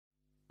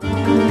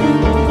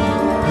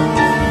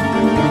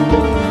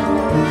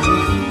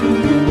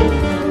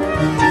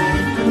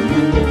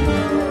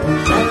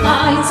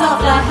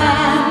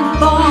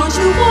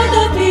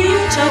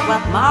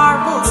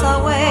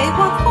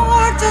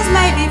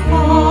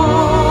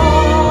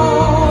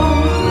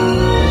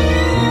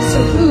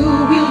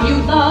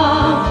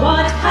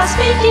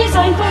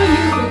designed for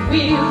you, who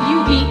will you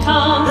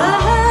become? The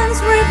hands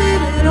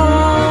reveal it all.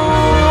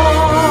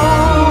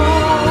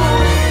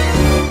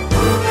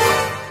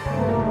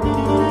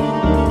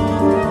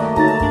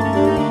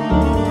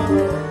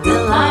 The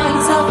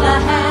lines of the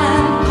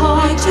hand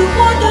point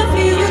toward the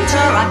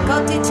future. I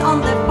got it on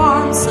the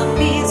forms of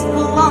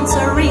peaceful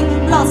answering.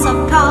 Lots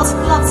of cows,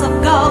 lots of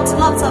goats,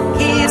 lots of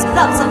kids,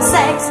 lots of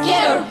sex.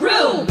 Get a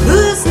room!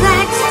 Who's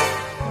next?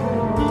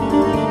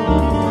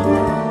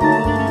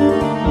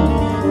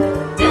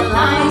 The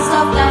lines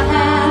of the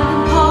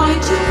hand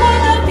point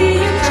toward the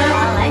future.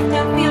 I like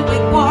them filled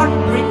with war,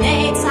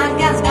 grenades and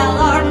gas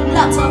galore.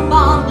 Lots of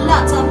bomb,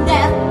 lots of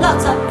death,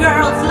 lots of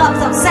girls,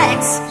 lots of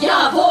sex.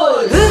 Yeah,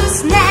 boys!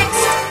 Who's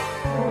next?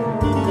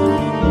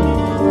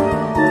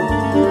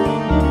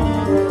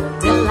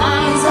 The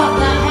lines of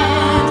the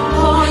hand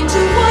point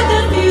toward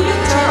the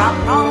future. I'm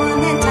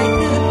prominent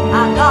tycoon,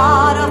 a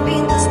god of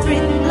industry.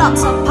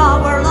 Lots of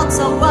power, lots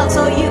of wealth,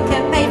 so you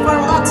can pay for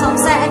lots of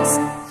sex.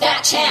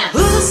 That chance!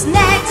 Who's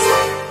next?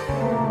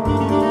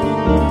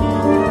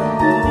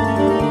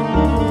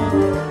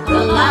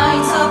 The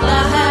lines of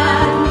the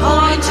hand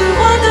point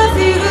toward the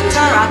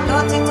future. I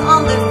got it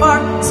on the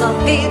form, some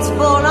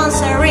peaceful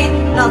answering.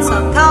 Lots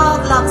of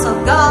gold, lots of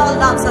gold,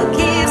 lots of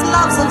kids,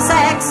 lots of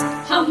sex.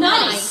 How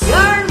nice!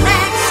 You're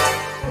next.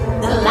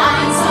 The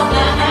lines of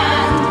the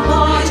hand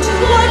point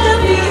toward the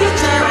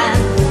future and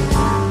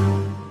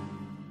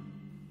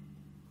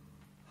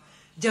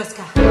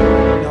Yoska.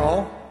 No.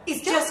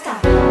 It's Yoska.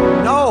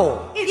 No.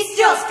 It's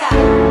Yoska.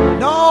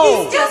 No.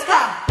 It's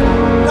Yoska.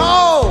 No.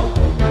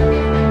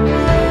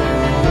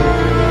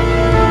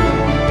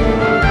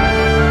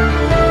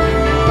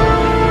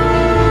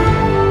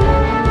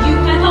 You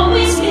have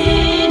always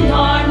been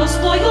our most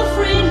loyal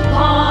friend.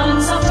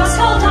 Bonds of trust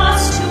held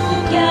us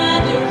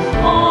together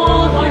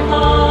all our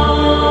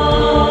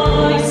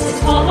lives.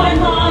 Since all our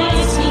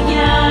lives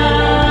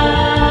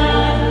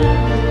began,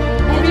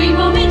 every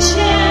moment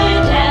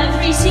shared,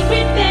 every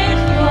secret bared.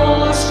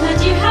 Yours, that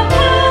you have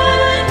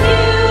can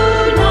you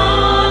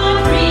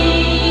not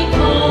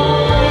recall?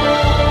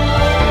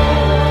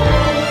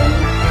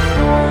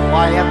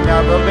 I have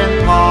never been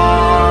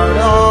part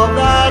of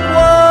that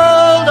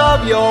world of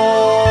yours.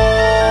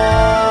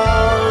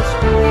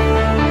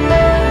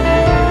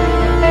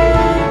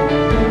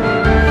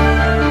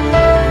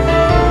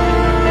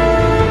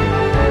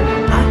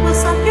 I was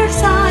at your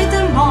side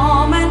the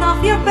moment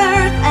of your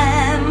birth,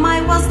 and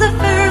mine was the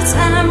first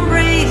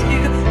embrace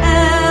you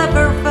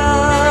ever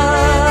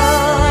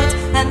felt,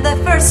 and the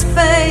first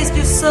face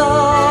you saw.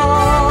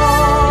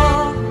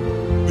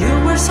 You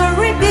were so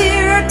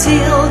revered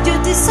till you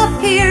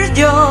disappeared.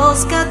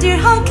 Yoska, dear,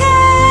 how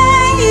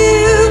can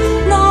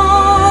you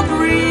not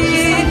recall?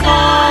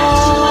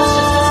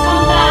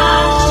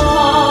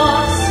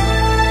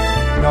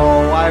 No,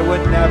 I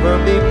would never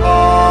be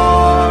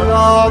part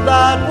of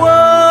that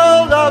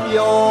world of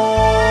yours.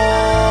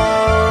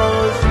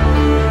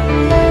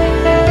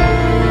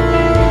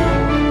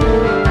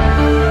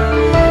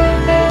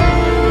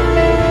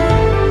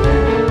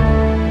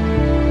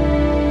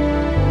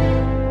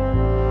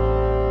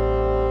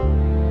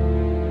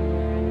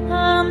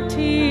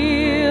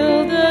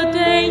 Until the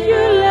day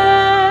you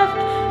left,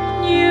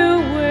 you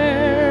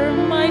were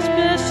my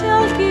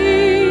special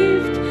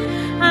gift,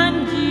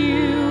 and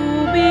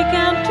you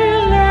began to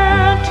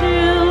learn to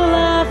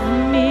love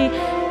me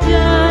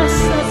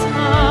just as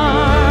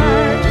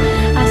hard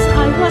as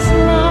I was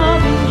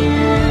loving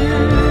you.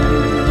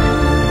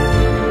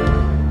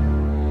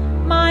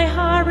 My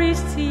heart is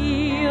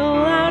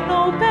still an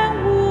open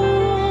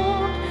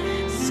wound,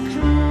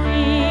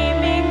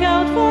 screaming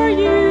out for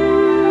you.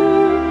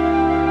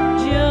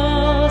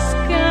 Just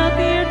get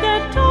here, the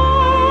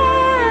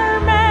torments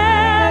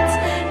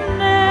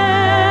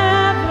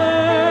never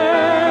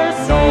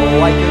No,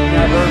 cease. I could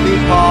never be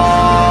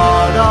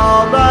part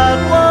of that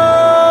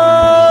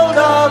world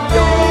of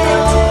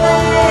yours.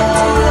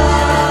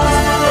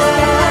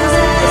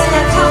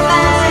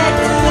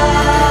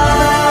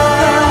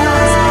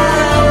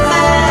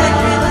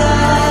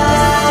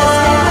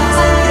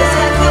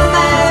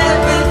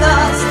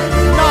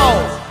 No,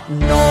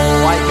 no,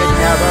 I could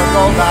never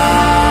go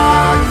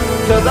back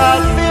to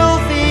that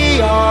filthy,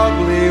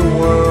 ugly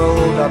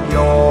world of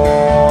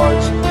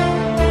yours.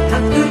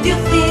 How could you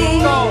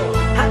think? No.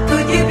 How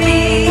could you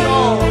be? No.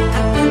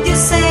 How could you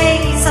say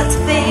such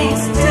things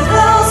to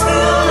those who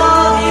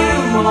love you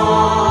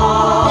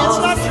more? It's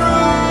not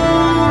true.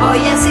 Oh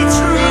yes, it's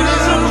true. It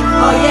isn't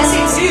true. Oh yes,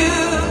 it's you.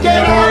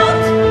 Get out.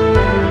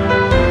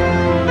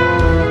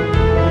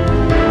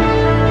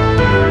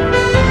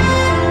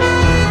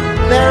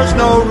 There's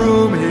no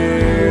room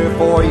here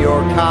for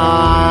your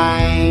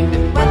kind.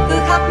 What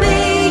could have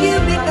made you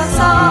become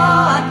so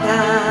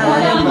unkind?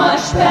 What a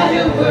much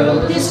better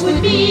world this would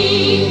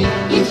be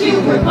if you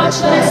were much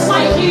less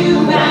like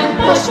you and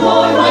much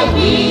more like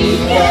me.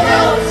 Get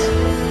out!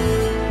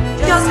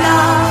 Yoska,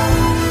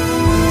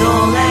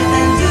 don't let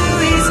them do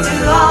this to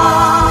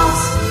us.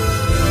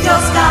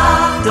 Yoska,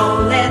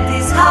 don't let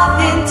this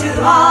happen to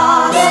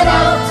us. Get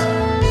out!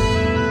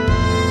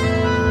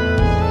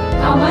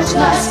 How much much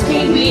less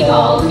pain we'd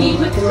all be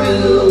put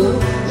through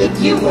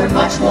if you were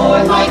much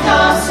more like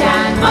us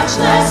and much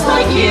less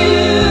like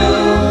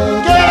you.